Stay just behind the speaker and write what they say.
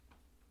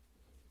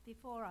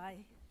Before I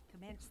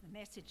commence the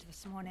message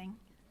this morning,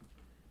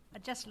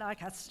 I'd just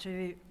like us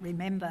to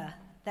remember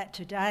that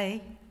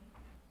today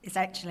is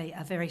actually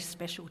a very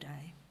special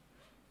day.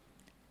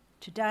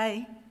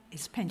 Today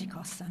is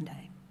Pentecost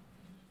Sunday.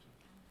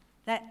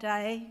 That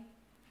day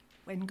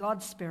when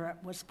God's Spirit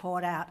was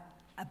poured out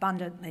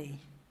abundantly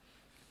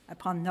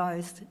upon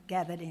those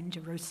gathered in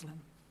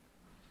Jerusalem.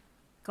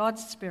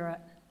 God's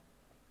Spirit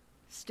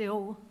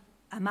still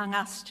among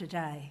us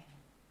today.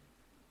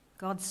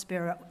 God's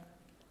Spirit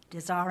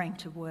desiring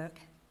to work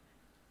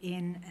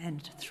in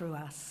and through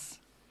us.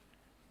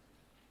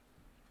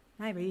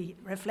 May we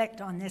reflect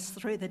on this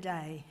through the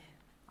day,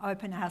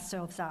 open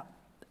ourselves up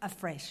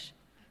afresh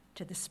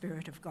to the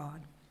Spirit of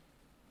God.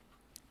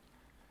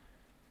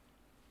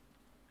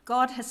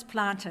 God has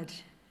planted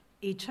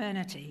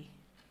eternity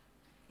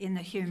in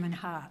the human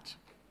heart.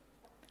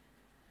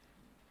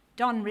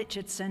 Don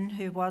Richardson,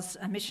 who was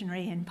a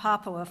missionary in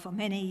Papua for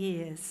many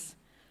years,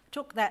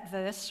 took that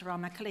verse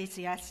from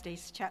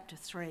Ecclesiastes chapter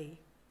 3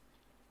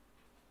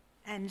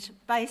 and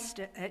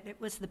it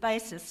was the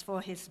basis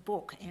for his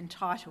book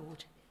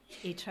entitled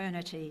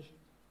Eternity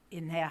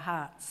in Their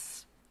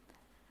Hearts.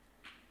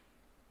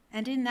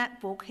 And in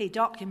that book he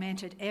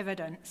documented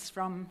evidence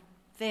from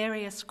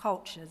various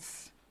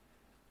cultures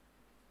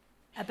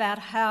about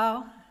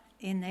how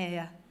in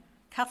their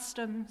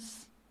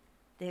customs,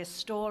 their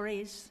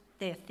stories,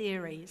 their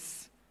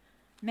theories,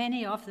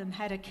 many of them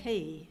had a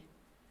key,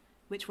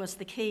 which was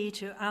the key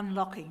to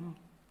unlocking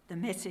the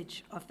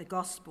message of the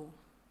gospel.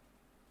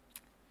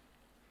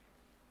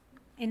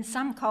 In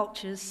some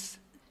cultures,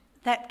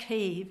 that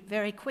key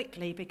very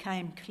quickly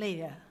became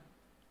clear.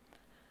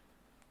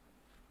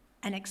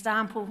 An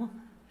example,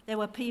 there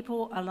were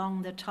people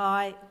along the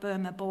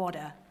Thai-Burma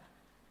border,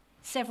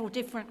 several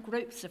different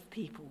groups of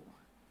people,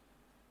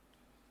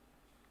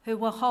 who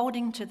were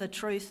holding to the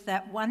truth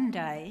that one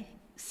day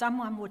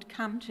someone would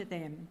come to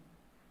them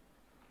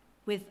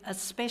with a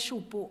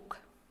special book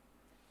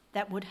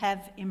that would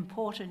have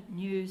important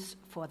news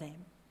for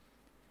them.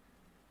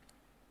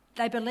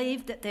 They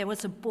believed that there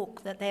was a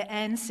book that their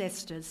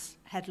ancestors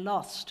had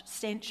lost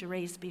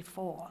centuries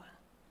before,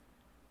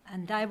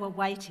 and they were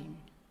waiting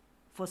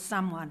for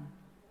someone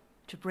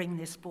to bring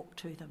this book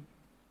to them.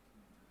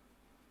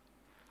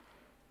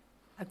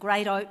 A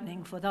great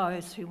opening for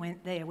those who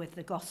went there with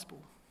the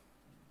gospel.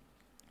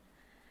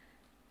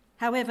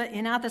 However,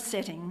 in other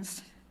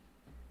settings,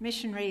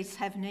 missionaries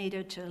have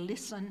needed to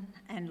listen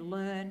and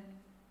learn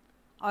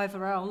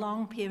over a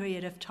long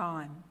period of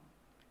time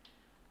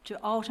to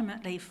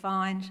ultimately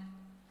find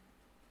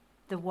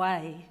the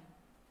way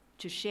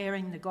to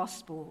sharing the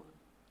gospel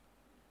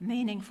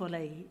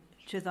meaningfully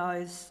to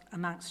those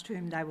amongst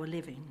whom they were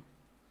living.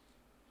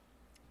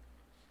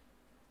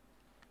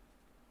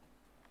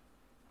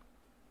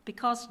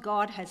 Because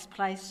God has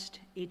placed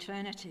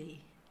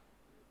eternity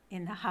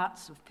in the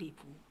hearts of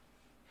people,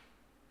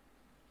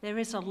 there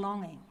is a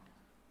longing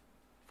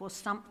for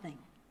something,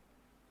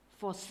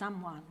 for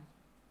someone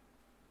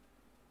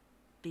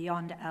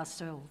beyond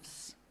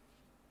ourselves.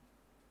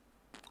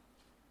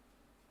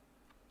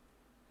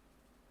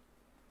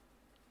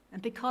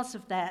 And because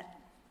of that,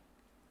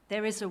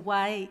 there is a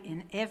way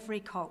in every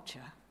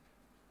culture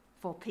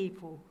for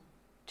people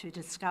to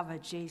discover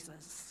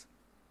Jesus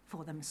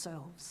for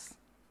themselves.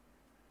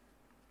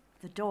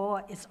 The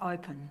door is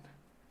open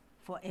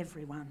for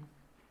everyone.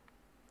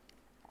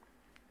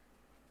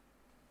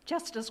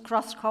 Just as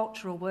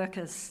cross-cultural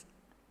workers,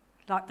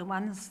 like the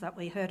ones that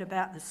we heard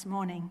about this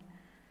morning,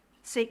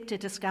 seek to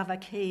discover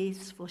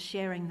keys for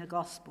sharing the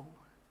gospel,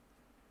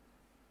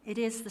 it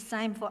is the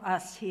same for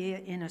us here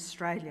in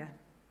Australia.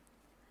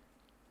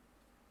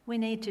 We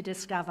need to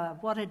discover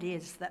what it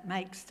is that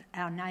makes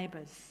our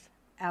neighbours,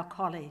 our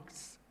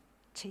colleagues,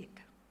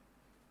 tick.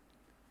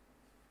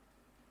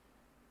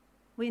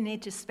 We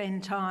need to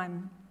spend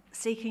time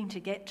seeking to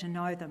get to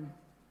know them,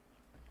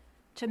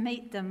 to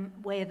meet them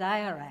where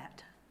they are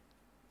at,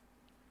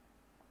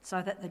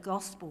 so that the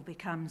gospel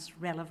becomes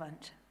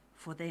relevant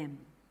for them.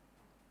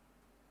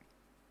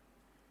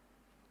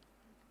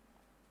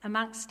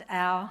 Amongst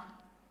our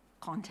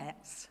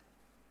contacts,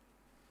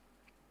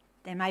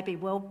 there may be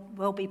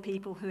well be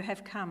people who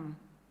have come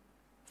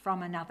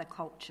from another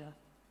culture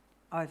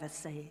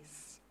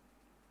overseas.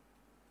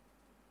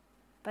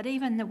 But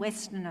even the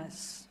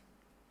Westerners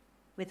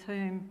with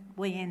whom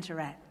we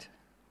interact,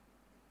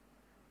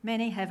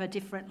 many have a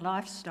different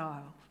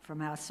lifestyle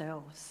from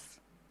ourselves,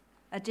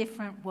 a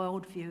different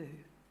worldview.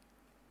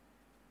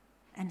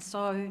 And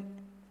so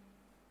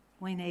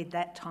we need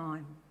that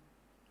time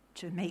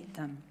to meet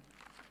them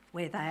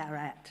where they are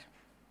at.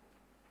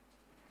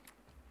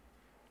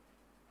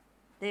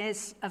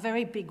 There's a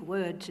very big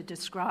word to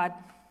describe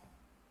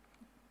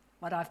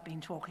what I've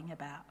been talking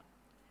about.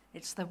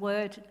 It's the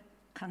word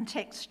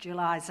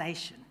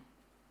contextualisation.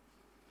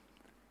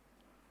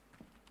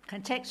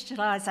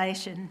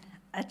 Contextualisation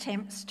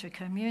attempts to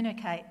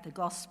communicate the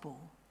gospel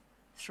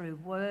through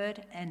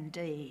word and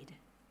deed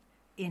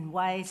in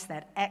ways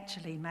that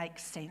actually make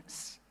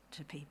sense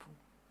to people.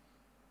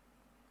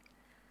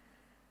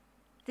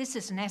 This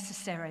is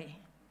necessary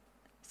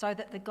so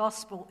that the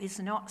gospel is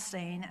not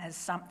seen as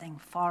something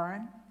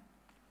foreign,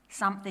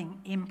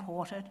 something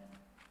imported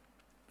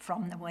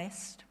from the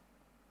West.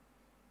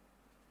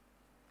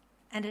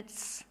 And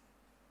it's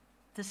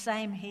the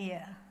same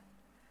here.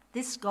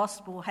 This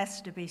gospel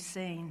has to be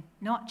seen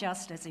not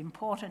just as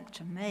important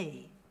to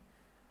me,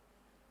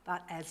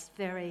 but as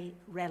very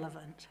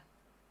relevant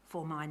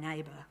for my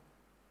neighbour.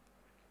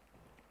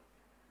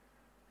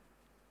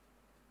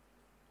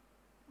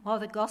 While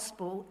the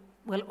gospel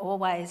will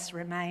always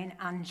remain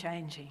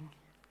unchanging,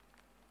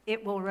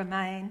 it will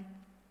remain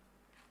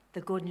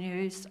the good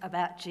news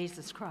about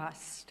Jesus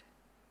Christ.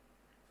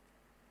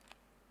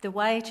 The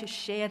way to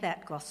share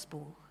that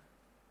gospel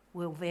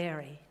will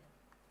vary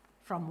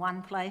from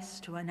one place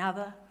to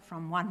another,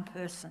 from one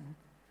person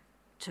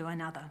to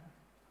another.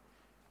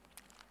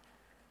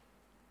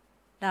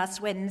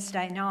 Last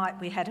Wednesday night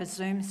we had a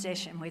Zoom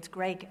session with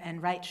Greg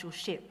and Rachel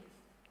Shipp,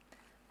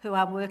 who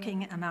are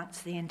working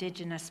amongst the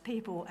Indigenous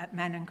people at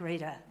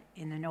Maningrida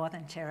in the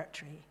Northern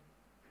Territory.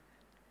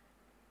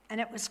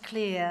 And it was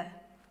clear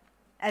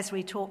as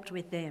we talked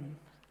with them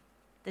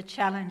the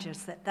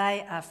challenges that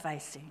they are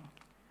facing,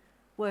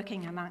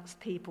 working amongst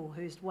people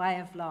whose way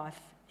of life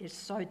is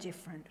so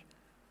different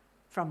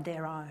from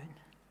their own.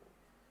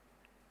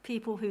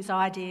 People whose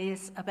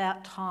ideas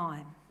about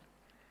time,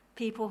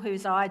 people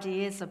whose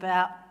ideas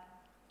about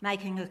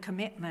making a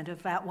commitment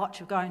about what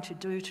you're going to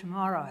do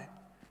tomorrow,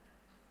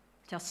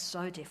 just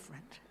so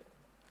different.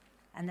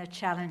 And the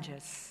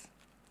challenges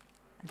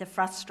and the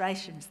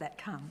frustrations that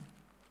come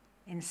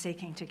in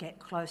seeking to get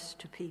close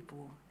to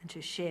people and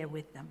to share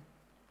with them.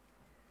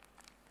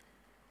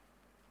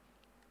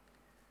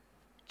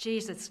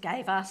 Jesus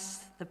gave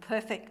us the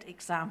perfect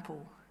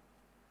example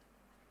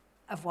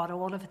of what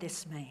all of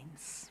this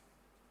means.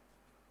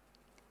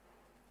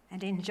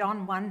 And in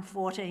John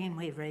 1:14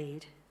 we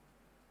read,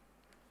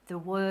 "The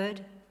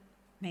Word,"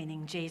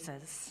 meaning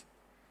Jesus,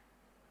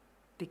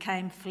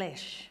 "became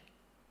flesh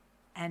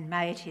and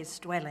made his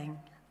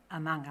dwelling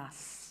among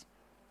us."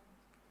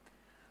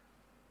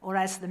 Or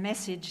as the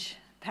Message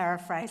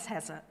paraphrase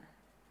has it,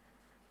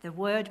 "The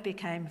Word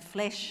became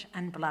flesh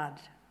and blood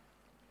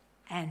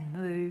and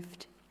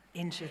moved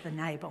into the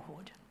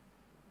neighbourhood."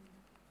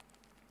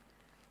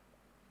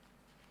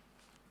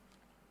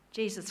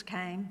 Jesus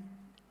came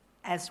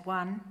as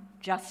one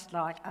just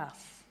like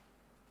us,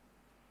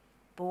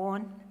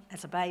 born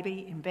as a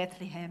baby in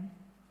Bethlehem,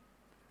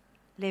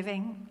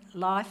 living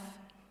life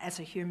as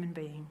a human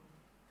being,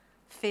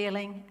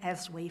 feeling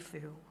as we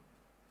feel.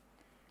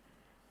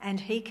 And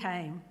he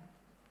came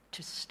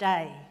to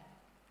stay,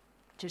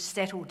 to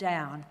settle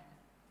down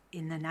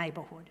in the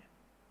neighbourhood.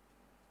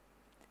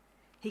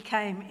 He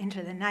came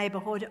into the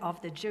neighbourhood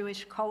of the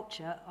Jewish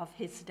culture of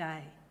his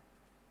day.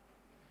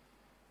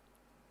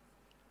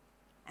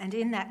 And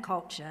in that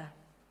culture,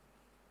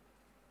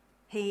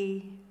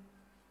 he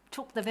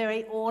took the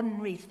very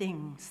ordinary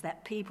things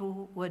that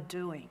people were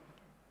doing,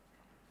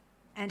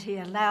 and he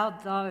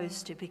allowed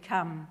those to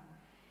become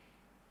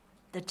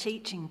the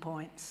teaching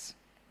points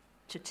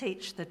to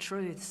teach the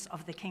truths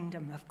of the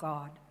kingdom of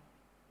God.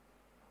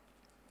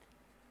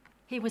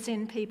 He was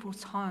in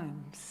people's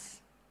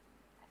homes.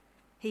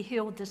 He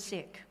healed the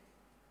sick.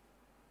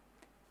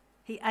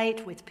 He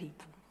ate with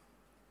people,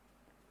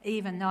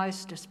 even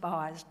those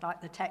despised, like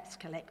the tax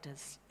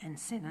collectors and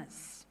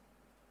sinners.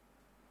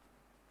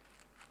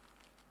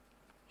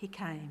 He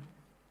came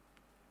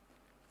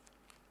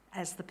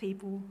as the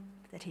people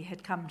that he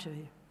had come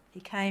to.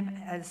 He came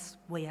as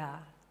we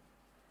are,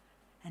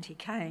 and he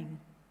came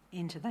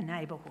into the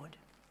neighbourhood.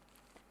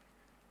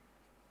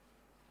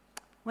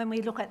 When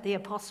we look at the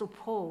Apostle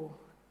Paul,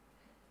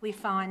 we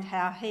find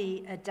how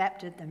he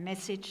adapted the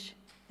message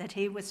that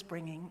he was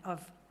bringing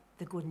of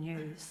the good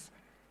news,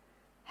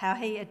 how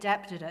he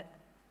adapted it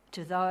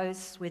to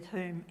those with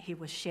whom he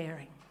was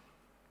sharing.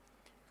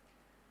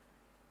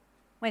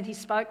 When he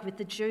spoke with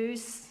the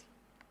Jews,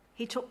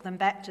 he took them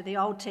back to the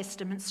Old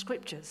Testament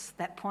scriptures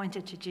that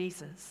pointed to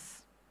Jesus.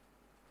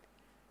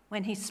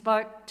 When he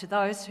spoke to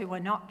those who were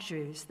not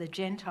Jews, the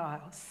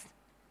Gentiles,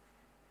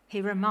 he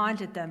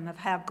reminded them of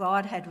how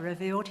God had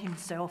revealed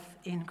himself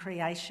in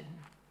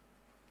creation.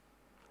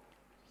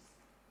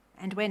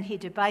 And when he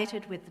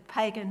debated with the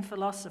pagan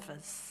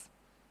philosophers,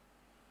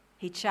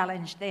 he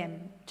challenged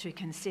them to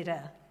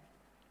consider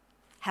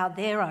how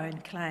their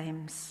own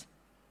claims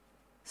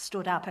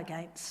stood up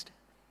against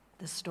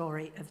the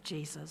story of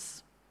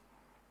Jesus.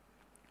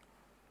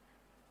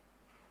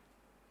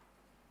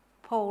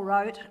 Paul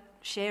wrote,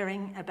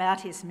 sharing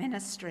about his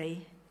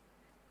ministry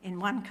in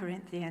 1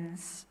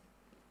 Corinthians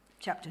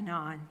chapter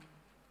 9.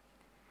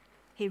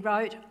 He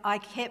wrote, "I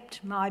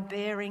kept my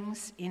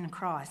bearings in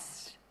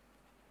Christ,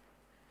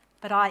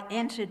 but I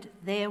entered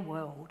their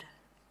world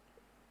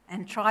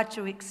and tried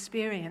to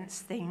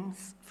experience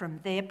things from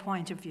their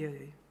point of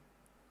view.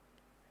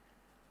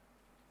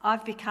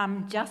 I've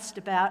become just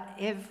about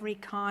every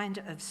kind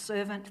of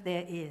servant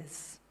there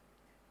is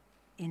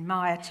in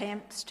my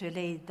attempts to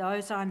lead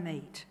those I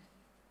meet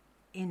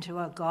into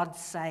a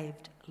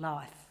God-saved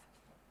life."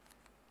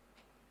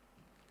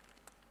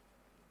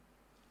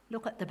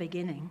 Look at the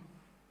beginning.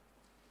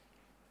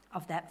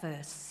 of that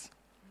verse.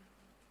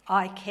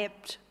 I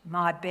kept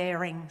my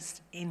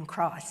bearings in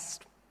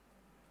Christ,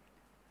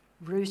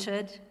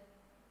 rooted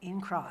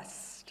in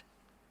Christ.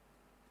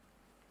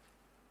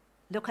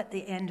 Look at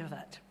the end of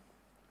it.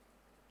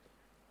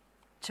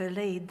 To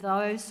lead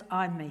those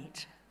I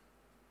meet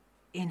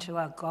into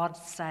a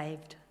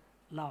God-saved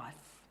life.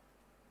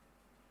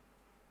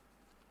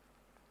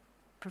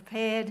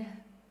 Prepared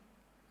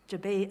to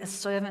be a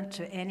servant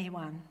to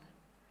anyone,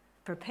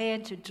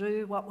 prepared to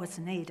do what was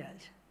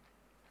needed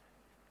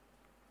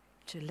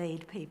to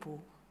lead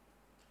people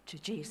to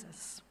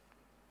Jesus.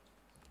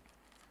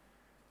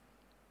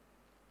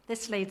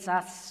 This leads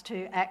us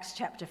to Acts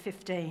chapter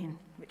 15,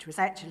 which was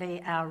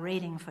actually our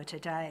reading for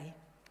today.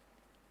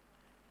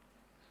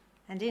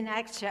 And in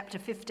Acts chapter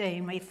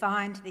 15, we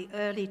find the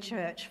early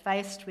church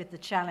faced with the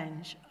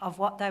challenge of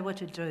what they were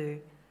to do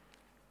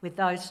with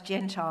those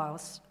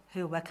Gentiles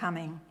who were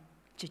coming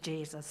to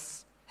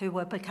Jesus, who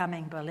were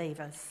becoming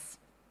believers.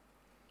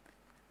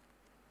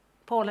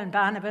 Paul and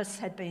Barnabas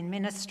had been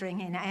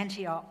ministering in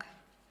Antioch,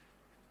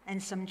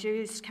 and some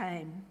Jews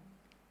came,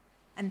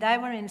 and they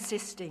were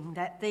insisting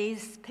that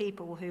these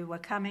people who were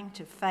coming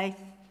to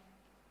faith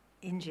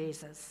in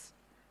Jesus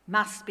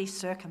must be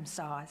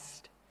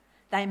circumcised.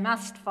 They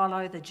must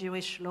follow the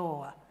Jewish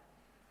law.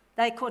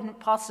 They couldn't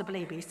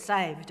possibly be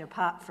saved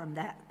apart from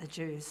that, the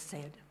Jews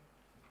said.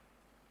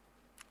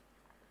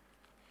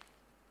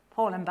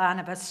 Paul and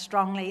Barnabas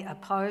strongly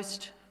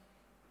opposed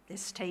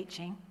this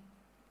teaching,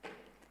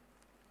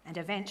 and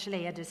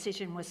eventually a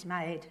decision was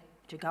made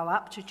to go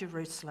up to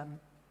Jerusalem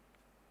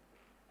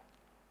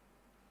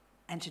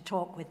and to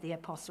talk with the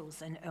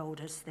apostles and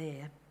elders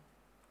there.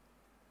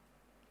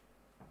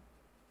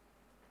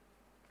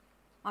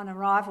 On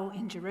arrival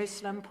in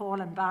Jerusalem,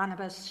 Paul and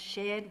Barnabas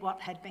shared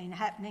what had been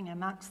happening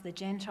amongst the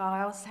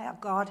Gentiles, how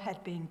God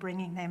had been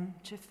bringing them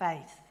to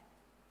faith.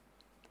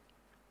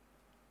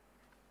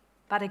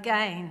 But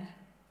again,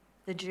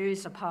 the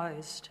Jews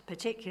opposed,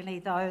 particularly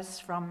those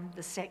from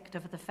the sect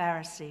of the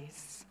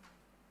Pharisees,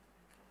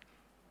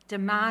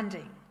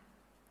 demanding,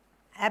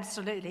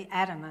 absolutely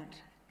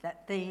adamant,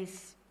 that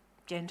these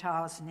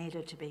Gentiles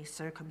needed to be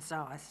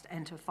circumcised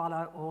and to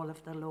follow all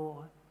of the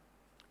law.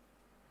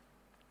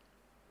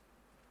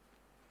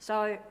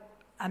 So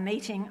a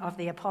meeting of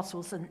the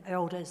apostles and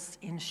elders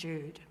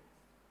ensued.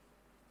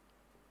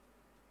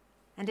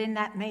 And in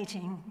that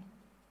meeting,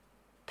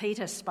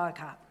 Peter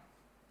spoke up.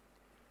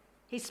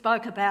 He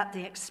spoke about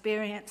the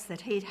experience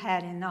that he'd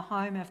had in the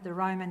home of the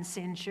Roman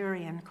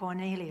centurion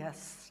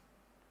Cornelius.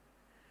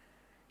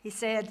 He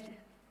said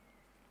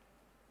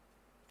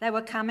they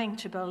were coming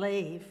to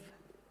believe,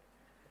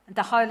 and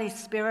the Holy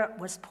Spirit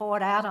was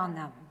poured out on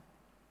them.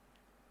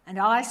 And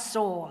I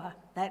saw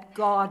that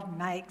God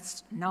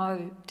makes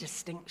no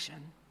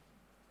distinction.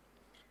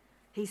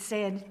 He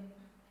said,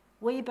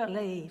 we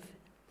believe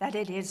that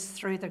it is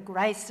through the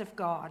grace of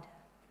God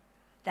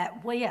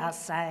that we are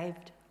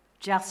saved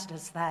just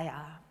as they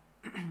are.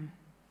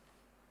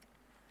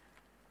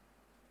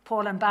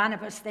 Paul and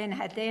Barnabas then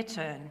had their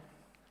turn,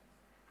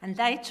 and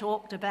they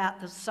talked about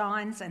the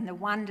signs and the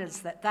wonders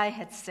that they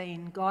had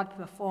seen God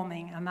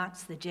performing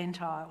amongst the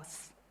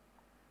Gentiles,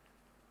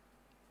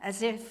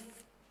 as if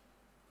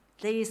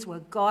these were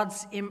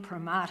God's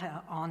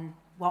imprimatur on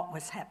what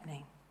was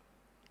happening.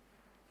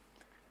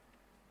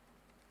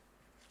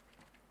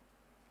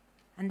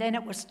 And then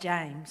it was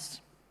James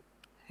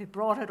who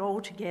brought it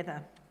all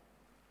together.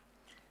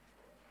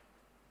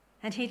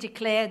 And he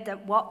declared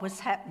that what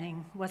was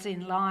happening was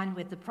in line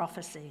with the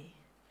prophecy,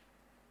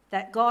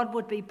 that God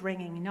would be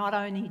bringing not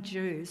only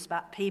Jews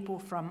but people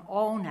from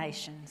all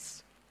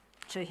nations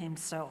to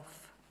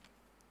himself.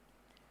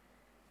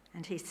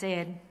 And he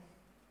said,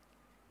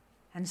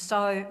 and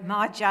so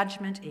my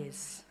judgment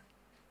is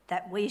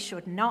that we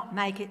should not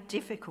make it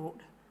difficult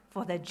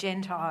for the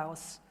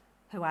Gentiles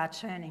who are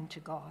turning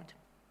to God.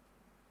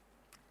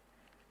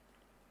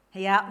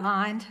 He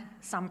outlined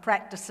some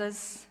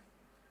practices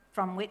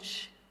from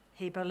which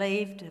he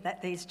believed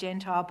that these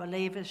Gentile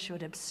believers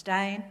should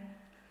abstain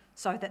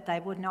so that they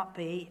would not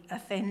be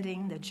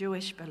offending the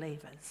Jewish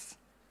believers.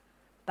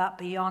 But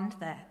beyond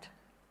that,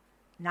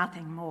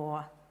 nothing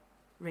more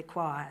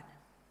required.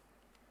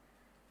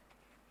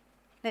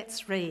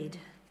 Let's read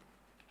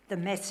the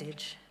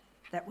message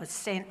that was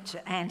sent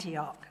to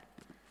Antioch,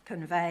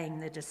 conveying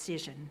the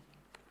decision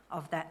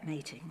of that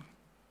meeting.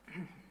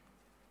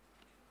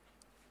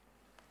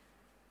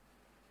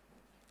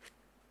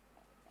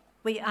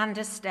 We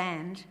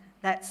understand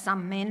that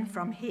some men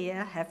from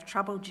here have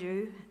troubled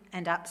you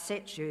and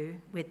upset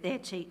you with their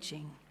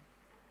teaching,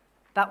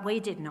 but we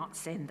did not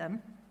send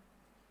them.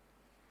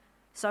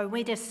 So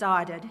we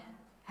decided,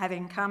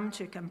 having come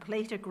to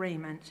complete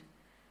agreement,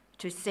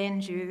 to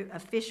send you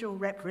official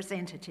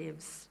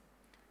representatives,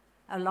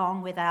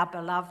 along with our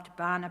beloved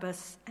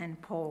Barnabas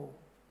and Paul,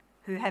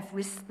 who have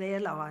risked their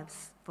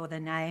lives for the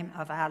name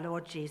of our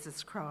Lord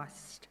Jesus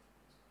Christ.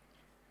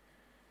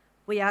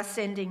 We are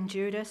sending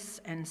Judas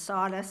and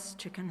Silas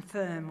to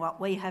confirm what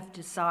we have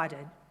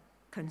decided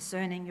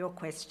concerning your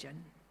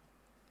question.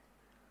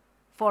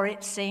 For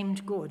it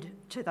seemed good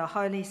to the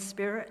Holy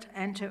Spirit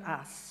and to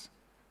us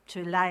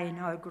to lay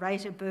no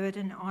greater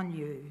burden on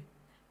you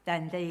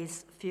than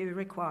these few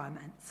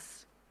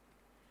requirements.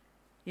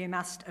 You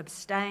must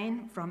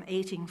abstain from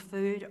eating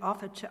food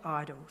offered to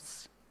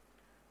idols,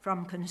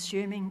 from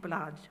consuming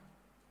blood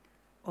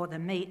or the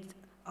meat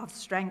of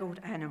strangled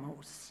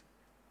animals,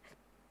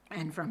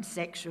 and from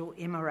sexual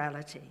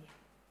immorality.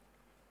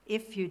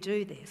 If you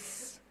do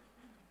this,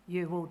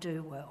 you will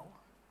do well.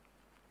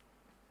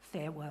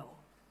 Farewell.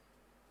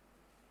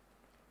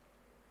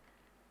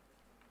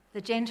 The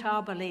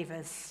Gentile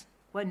believers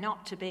were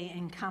not to be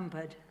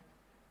encumbered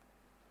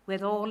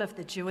with all of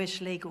the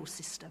Jewish legal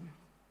system,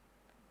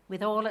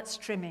 with all its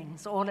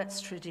trimmings, all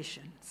its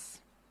traditions.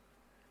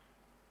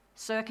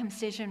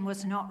 Circumcision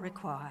was not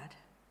required.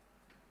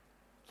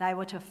 They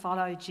were to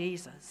follow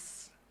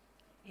Jesus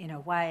in a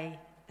way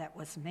that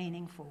was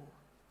meaningful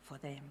for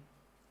them.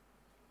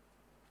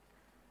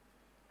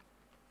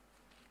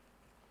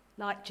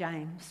 Like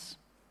James,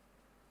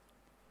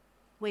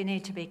 we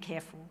need to be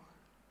careful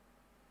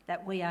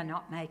that we are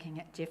not making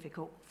it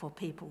difficult for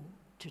people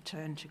to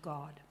turn to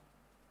God.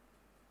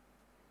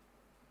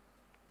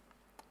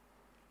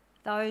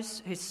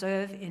 Those who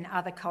serve in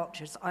other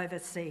cultures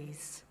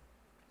overseas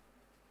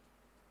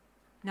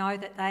know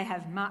that they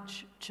have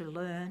much to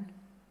learn,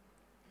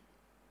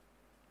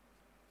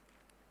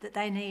 that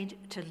they need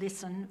to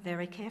listen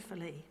very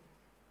carefully.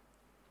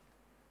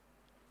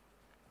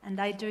 And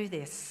they do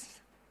this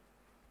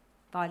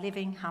by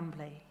living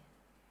humbly,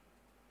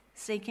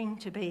 seeking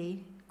to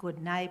be good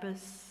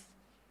neighbours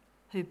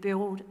who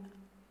build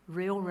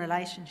real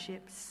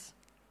relationships,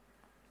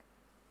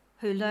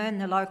 who learn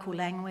the local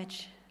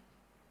language,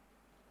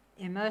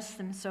 immerse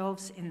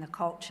themselves in the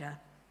culture,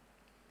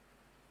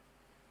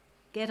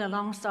 get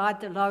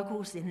alongside the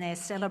locals in their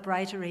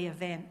celebratory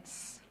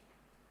events,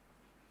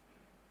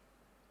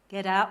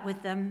 get out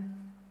with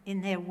them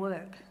in their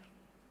work,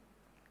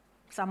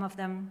 some of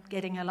them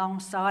getting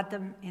alongside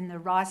them in the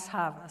rice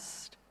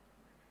harvest,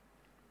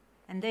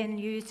 and then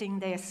using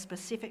their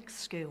specific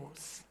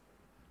skills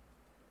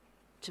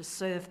to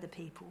serve the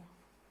people.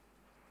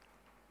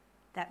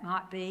 That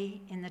might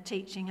be in the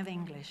teaching of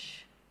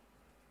English.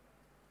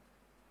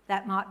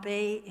 That might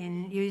be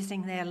in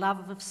using their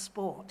love of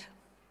sport.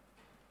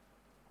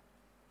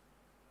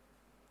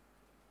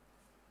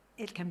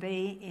 It can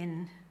be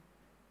in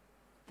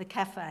the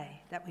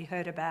cafe that we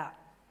heard about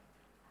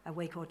a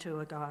week or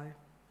two ago.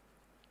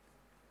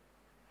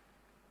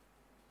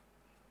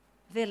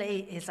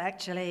 Vili is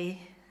actually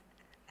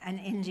an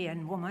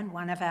Indian woman,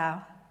 one of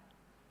our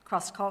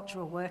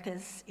cross-cultural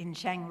workers in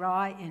Chiang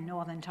Rai in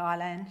northern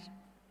Thailand.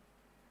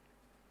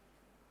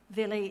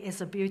 Vili is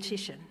a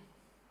beautician.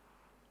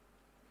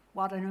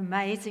 What an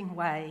amazing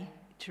way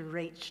to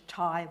reach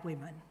Thai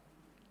women.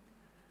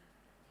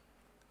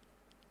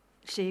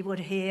 She would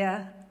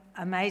hear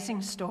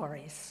amazing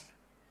stories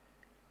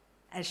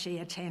as she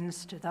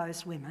attends to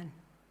those women,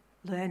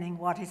 learning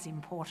what is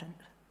important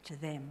to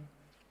them.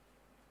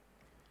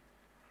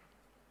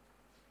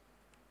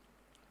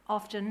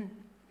 Often,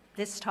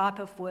 this type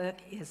of work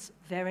is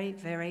very,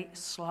 very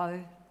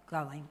slow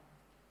going,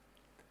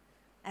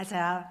 as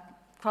our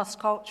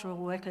cross-cultural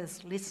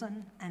workers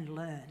listen and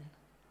learn.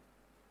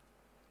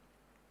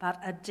 But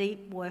a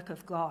deep work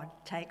of God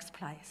takes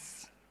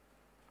place.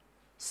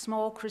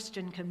 Small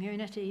Christian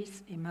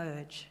communities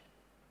emerge,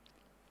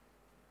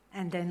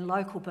 and then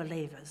local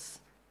believers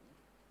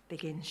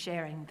begin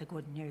sharing the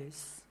good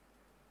news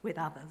with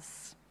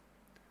others,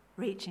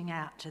 reaching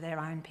out to their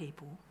own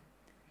people.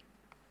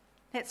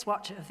 Let's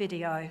watch a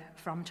video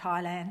from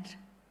Thailand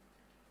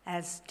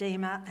as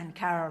Dima and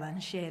Carolyn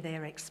share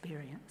their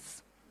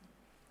experience.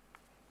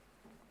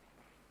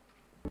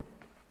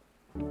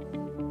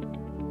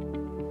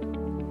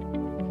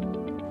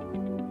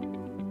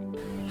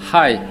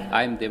 Hi,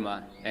 I'm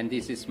Dima, and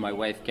this is my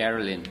wife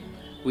Carolyn.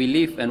 We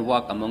live and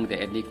work among the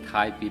ethnic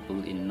Thai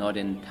people in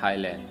northern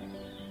Thailand.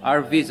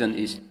 Our vision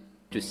is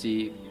to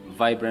see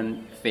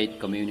vibrant faith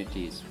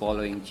communities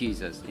following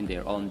Jesus in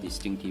their own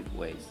distinctive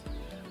ways.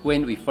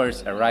 When we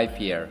first arrived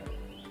here,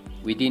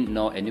 we didn't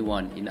know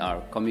anyone in our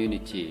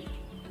community.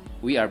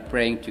 We are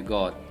praying to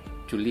God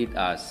to lead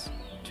us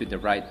to the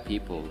right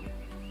people.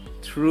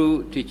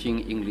 Through teaching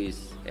English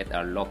at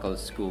our local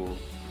school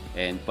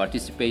and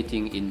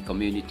participating in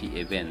community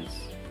events,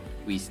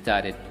 we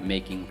started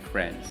making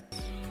friends.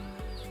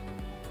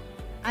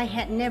 I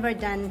had never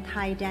done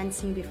Thai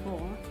dancing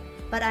before,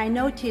 but I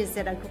noticed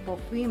that a group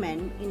of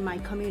women in my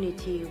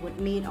community would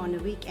meet on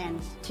the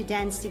weekends to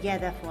dance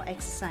together for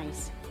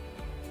exercise.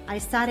 I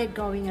started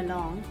going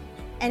along,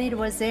 and it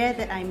was there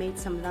that I made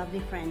some lovely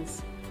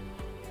friends.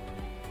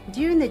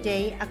 During the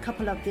day, a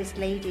couple of these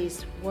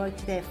ladies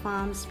worked their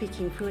farms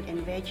picking fruit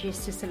and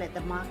veggies to sell at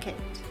the market.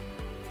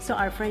 So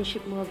our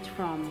friendship moved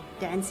from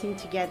dancing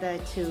together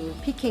to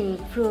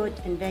picking fruit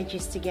and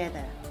veggies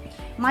together.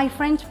 My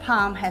friend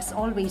Palm has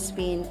always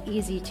been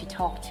easy to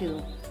talk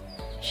to.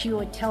 She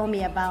would tell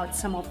me about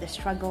some of the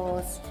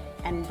struggles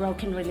and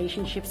broken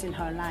relationships in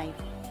her life.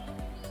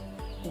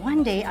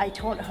 One day I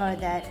told her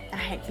that I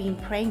had been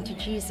praying to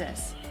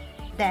Jesus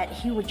that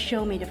he would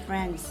show me the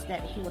friends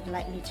that he would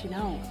like me to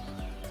know.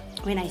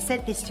 When I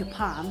said this to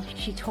Palm,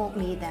 she told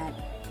me that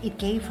it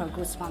gave her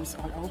goosebumps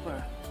all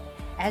over.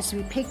 As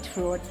we picked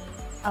fruit,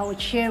 I would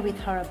share with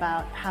her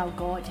about how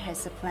God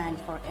has a plan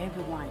for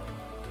everyone.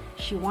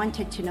 She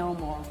wanted to know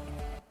more,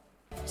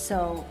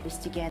 so we was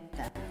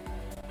together.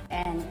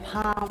 And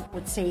Palm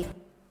would say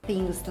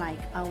things like,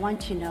 I want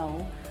to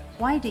know,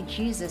 why did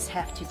Jesus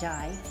have to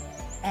die?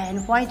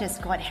 And why does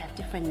God have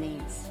different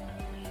names?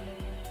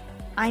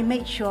 I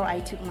made sure I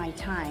took my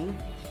time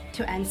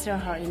to answer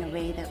her in a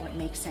way that would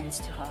make sense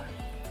to her.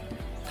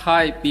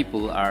 Thai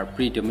people are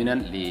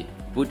predominantly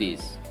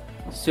Buddhist.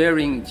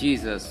 Sharing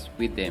Jesus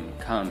with them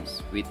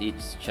comes with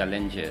its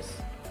challenges.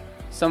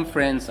 Some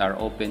friends are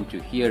open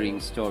to hearing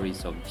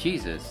stories of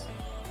Jesus,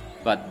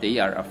 but they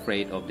are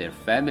afraid of their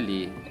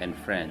family and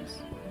friends.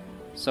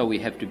 So we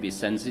have to be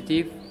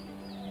sensitive,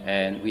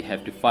 and we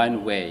have to find a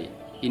way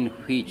in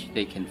which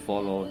they can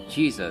follow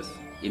Jesus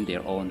in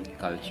their own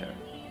culture.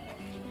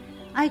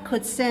 I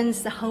could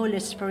sense the Holy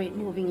Spirit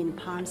moving in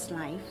Palm's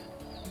life.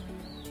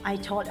 I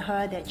taught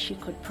her that she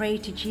could pray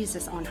to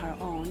Jesus on her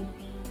own,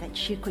 that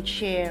she could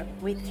share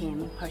with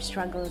him her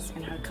struggles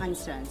and her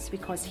concerns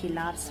because he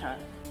loves her.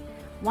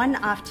 One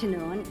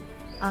afternoon,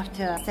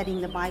 after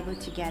studying the Bible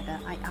together,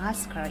 I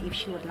asked her if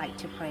she would like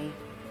to pray.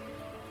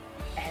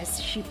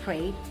 As she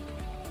prayed,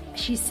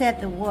 she said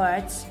the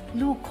words,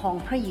 ลูกของ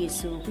พระเย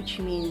ซู, which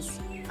means,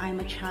 I'm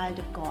a child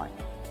of God.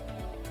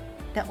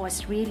 That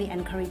was really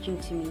encouraging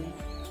to me,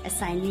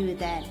 as I knew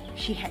that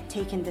she had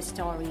taken the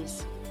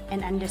stories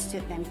and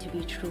understood them to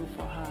be true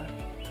for her.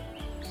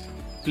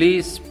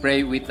 Please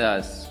pray with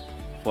us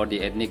for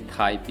the ethnic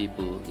Thai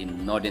people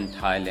in northern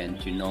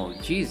Thailand to know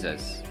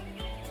Jesus.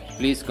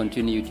 Please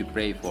continue to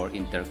pray for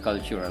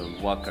intercultural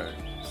workers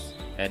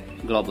at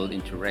Global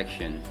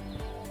Interaction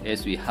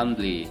as we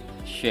humbly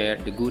share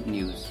the good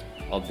news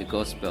of the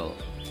gospel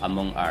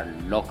among our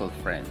local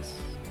friends.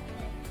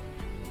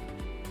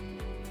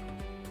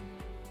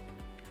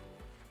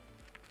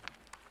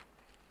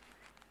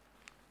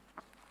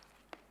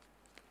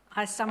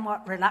 I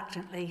somewhat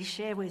reluctantly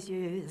share with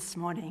you this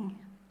morning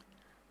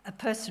a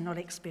personal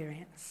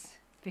experience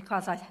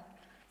because I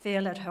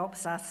feel it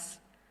helps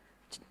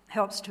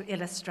to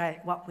illustrate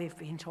what we've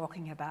been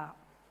talking about.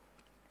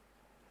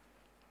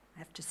 I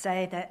have to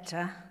say that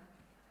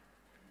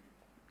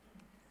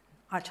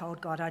I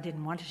told God I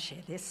didn't want to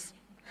share this,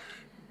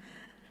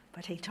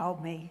 but he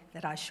told me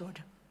that I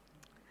should.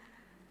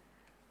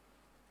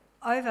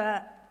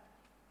 Over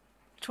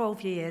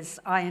 12 years,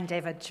 I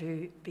endeavoured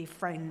to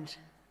befriend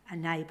a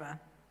neighbour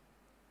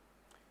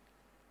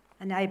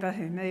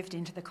who moved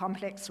into the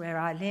complex where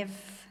I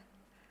live,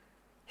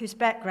 whose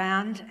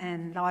background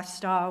and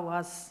lifestyle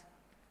was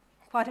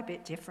quite a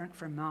bit different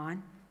from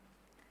mine.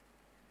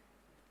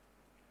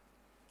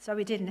 So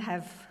we didn't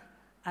have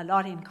a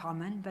lot in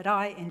common, but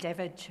I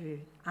endeavoured to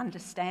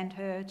understand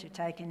her, to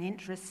take an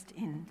interest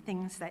in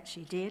things that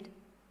she did.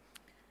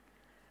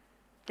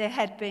 There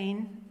had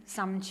been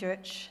some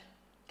church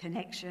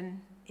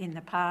connection in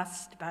the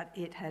past, but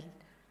it had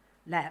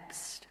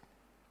lapsed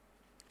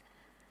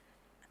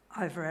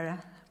over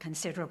a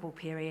considerable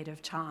period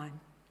of time.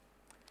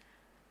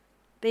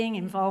 Being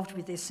involved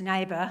with this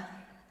neighbour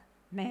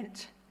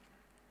meant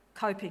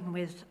coping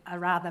with a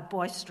rather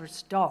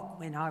boisterous dog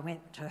when I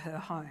went to her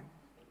home.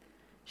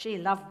 She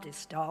loved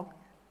this dog.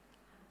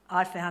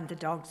 I found the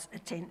dog's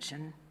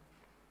attention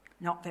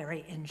not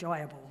very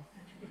enjoyable.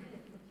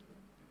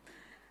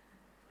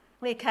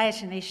 We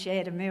occasionally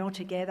shared a meal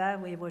together.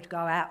 We would go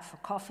out for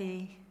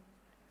coffee.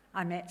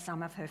 I met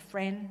some of her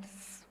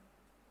friends.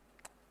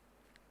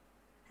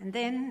 And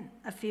then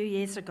a few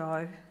years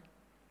ago,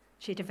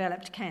 she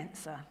developed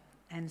cancer.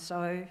 And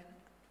so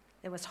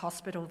there was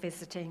hospital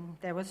visiting,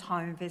 there was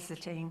home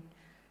visiting,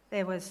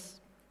 there was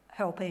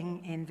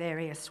helping in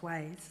various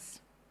ways.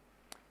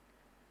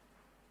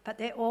 But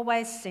there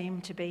always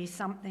seemed to be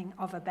something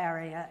of a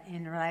barrier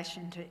in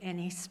relation to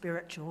any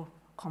spiritual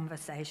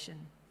conversation.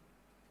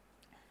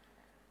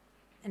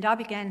 And I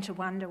began to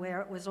wonder where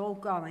it was all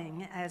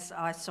going as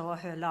I saw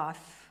her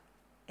life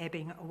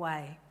ebbing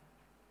away.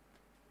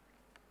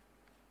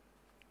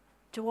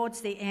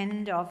 Towards the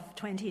end of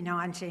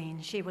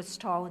 2019, she was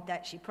told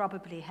that she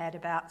probably had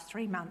about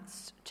 3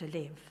 months to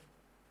live.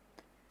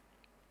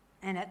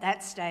 And at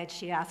that stage,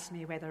 she asked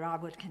me whether I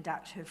would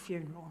conduct her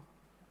funeral,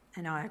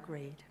 and I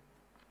agreed.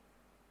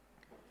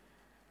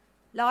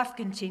 Life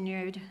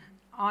continued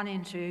on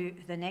into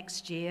the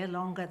next year,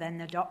 longer than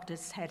the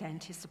doctors had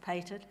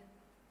anticipated.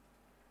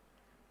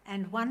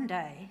 And one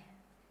day,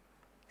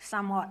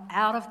 somewhat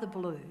out of the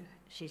blue,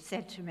 she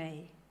said to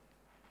me,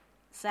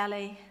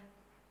 "Sally,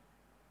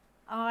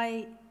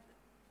 I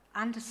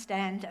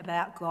understand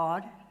about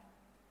God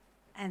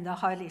and the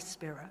Holy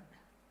Spirit,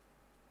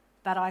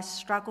 but I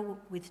struggle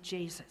with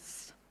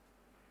Jesus."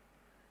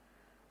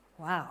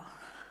 Wow,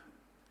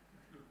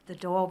 the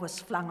door was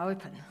flung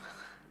open.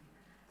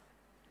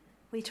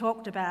 We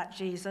talked about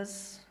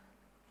Jesus,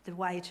 the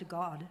way to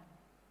God.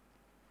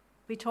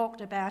 We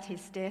talked about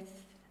his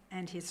death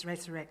and his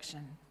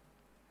resurrection.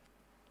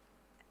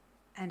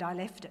 and I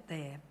left it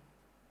there.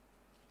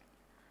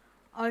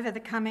 Over the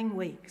coming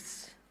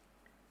weeks,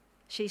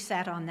 she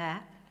sat on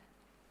that,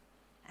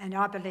 and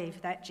I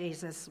believe that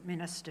Jesus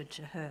ministered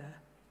to her.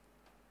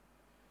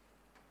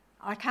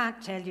 I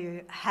can't tell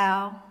you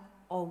how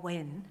or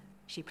when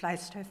she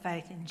placed her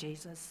faith in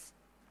Jesus,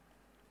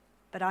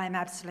 but I am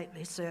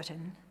absolutely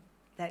certain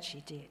that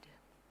she did.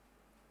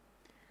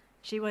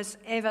 She was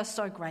ever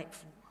so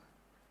grateful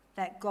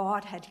that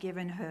God had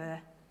given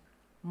her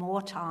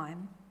more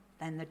time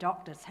than the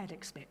doctors had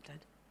expected,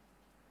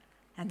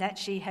 and that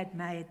she had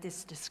made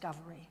this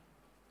discovery.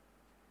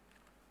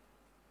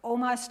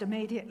 Almost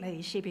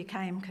immediately, she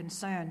became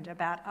concerned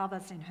about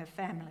others in her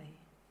family,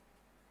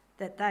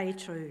 that they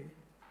too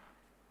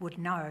would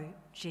know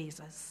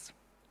Jesus.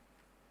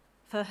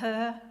 For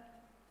her,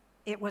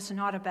 it was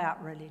not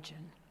about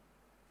religion.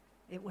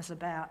 It was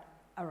about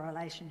a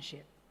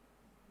relationship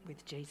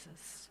with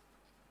Jesus.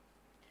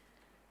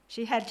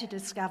 She had to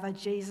discover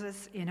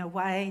Jesus in a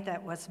way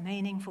that was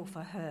meaningful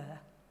for her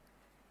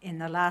in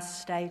the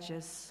last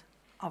stages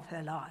of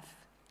her life.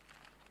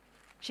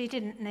 She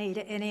didn't need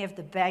any of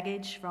the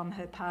baggage from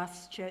her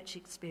past church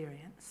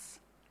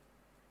experience.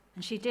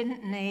 And she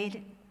didn't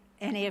need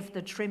any of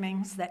the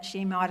trimmings that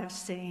she might have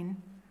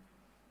seen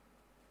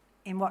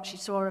in what she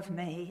saw of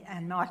me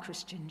and my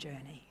Christian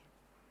journey.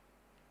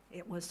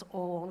 It was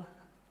all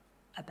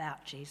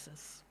about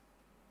Jesus.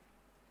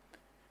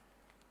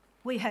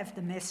 We have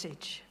the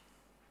message.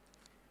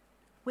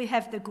 We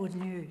have the good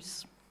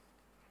news.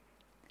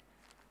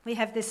 We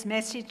have this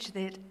message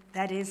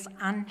that is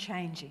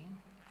unchanging,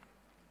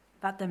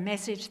 but the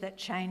message that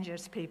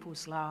changes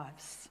people's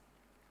lives.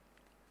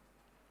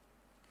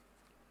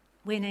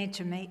 We need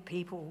to meet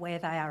people where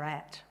they are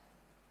at,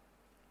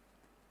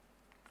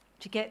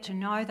 to get to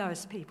know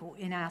those people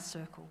in our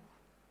circle,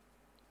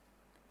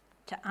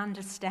 to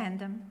understand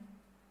them,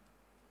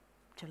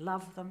 to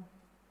love them,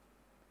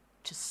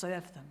 to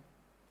serve them,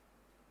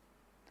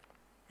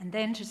 and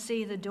then to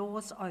see the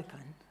doors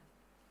open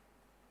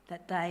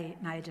that they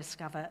may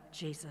discover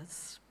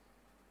Jesus.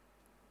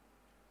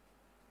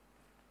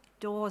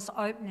 Doors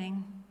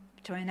opening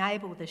to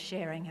enable the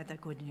sharing of the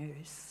good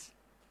news,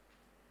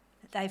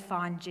 that they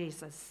find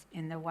Jesus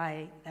in the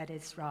way that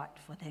is right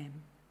for them.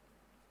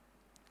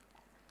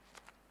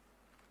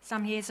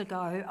 Some years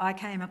ago, I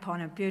came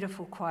upon a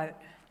beautiful quote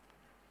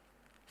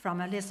from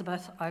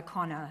Elizabeth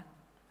O'Connor,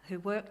 who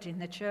worked in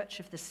the Church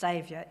of the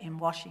Saviour in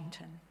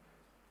Washington.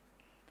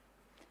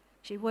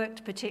 She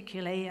worked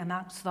particularly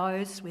amongst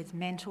those with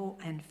mental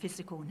and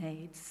physical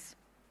needs.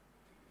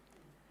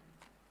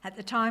 At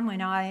the time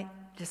when I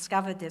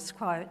discovered this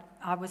quote,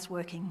 I was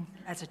working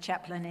as a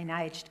chaplain in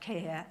aged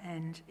care,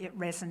 and it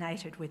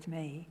resonated with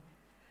me.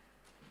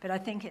 But I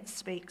think it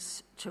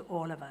speaks to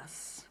all of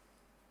us.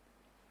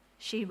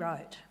 She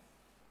wrote,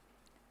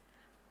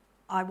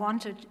 "I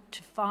wanted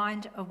to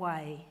find a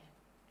way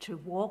to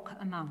walk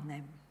among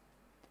them,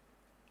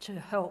 to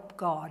help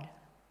God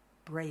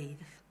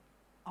breathe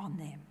on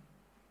them."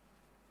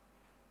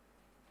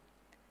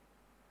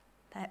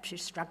 Perhaps you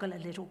struggle a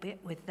little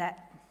bit with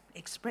that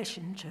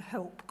expression, to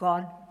help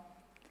God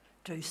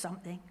do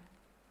something.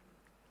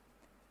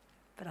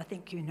 But I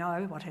think you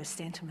know what her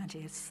sentiment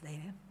is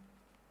there.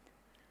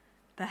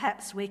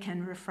 Perhaps we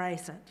can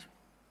rephrase it.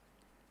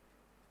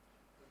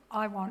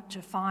 I want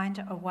to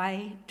find a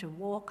way to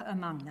walk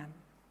among them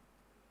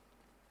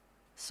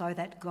so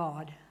that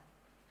God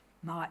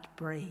might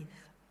breathe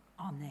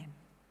on them.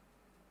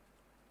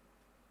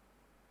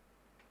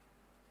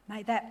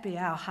 May that be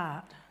our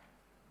heart,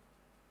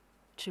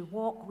 to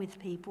walk with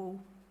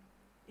people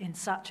in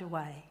such a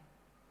way,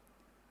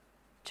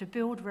 to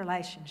build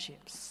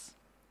relationships,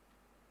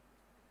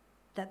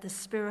 that the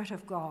Spirit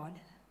of God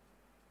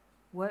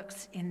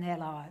works in their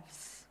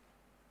lives,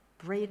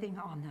 breathing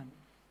on them,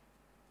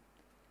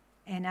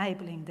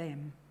 enabling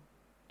them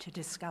to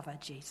discover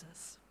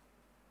Jesus.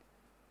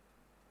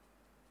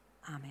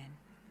 Amen.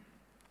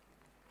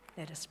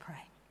 Let us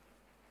pray.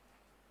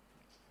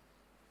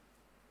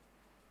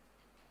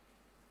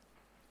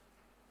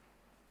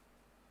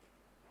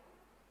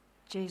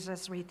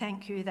 Jesus, we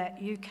thank you that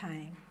you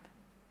came,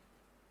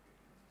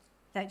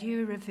 that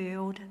you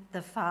revealed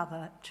the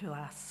Father to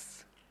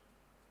us,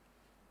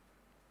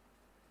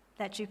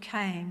 that you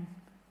came,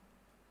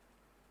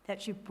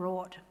 that you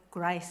brought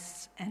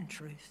grace and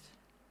truth.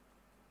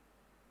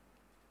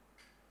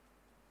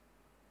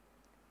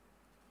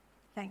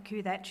 Thank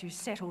you that you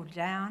settled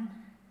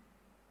down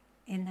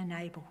in the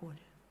neighbourhood,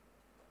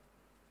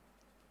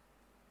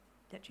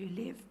 that you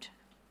lived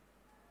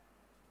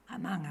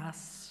among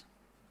us.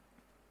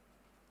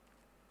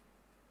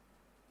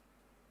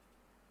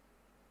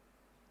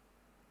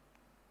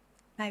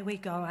 May we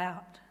go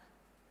out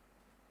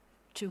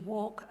to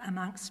walk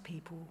amongst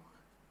people,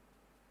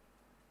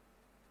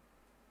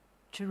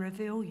 to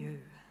reveal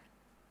you,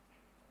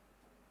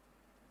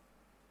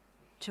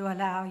 to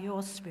allow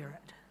your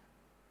Spirit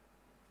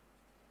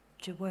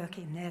to work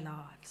in their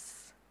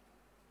lives,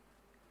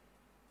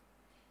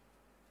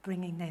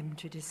 bringing them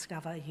to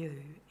discover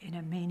you in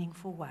a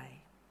meaningful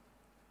way.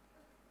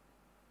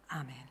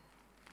 Amen.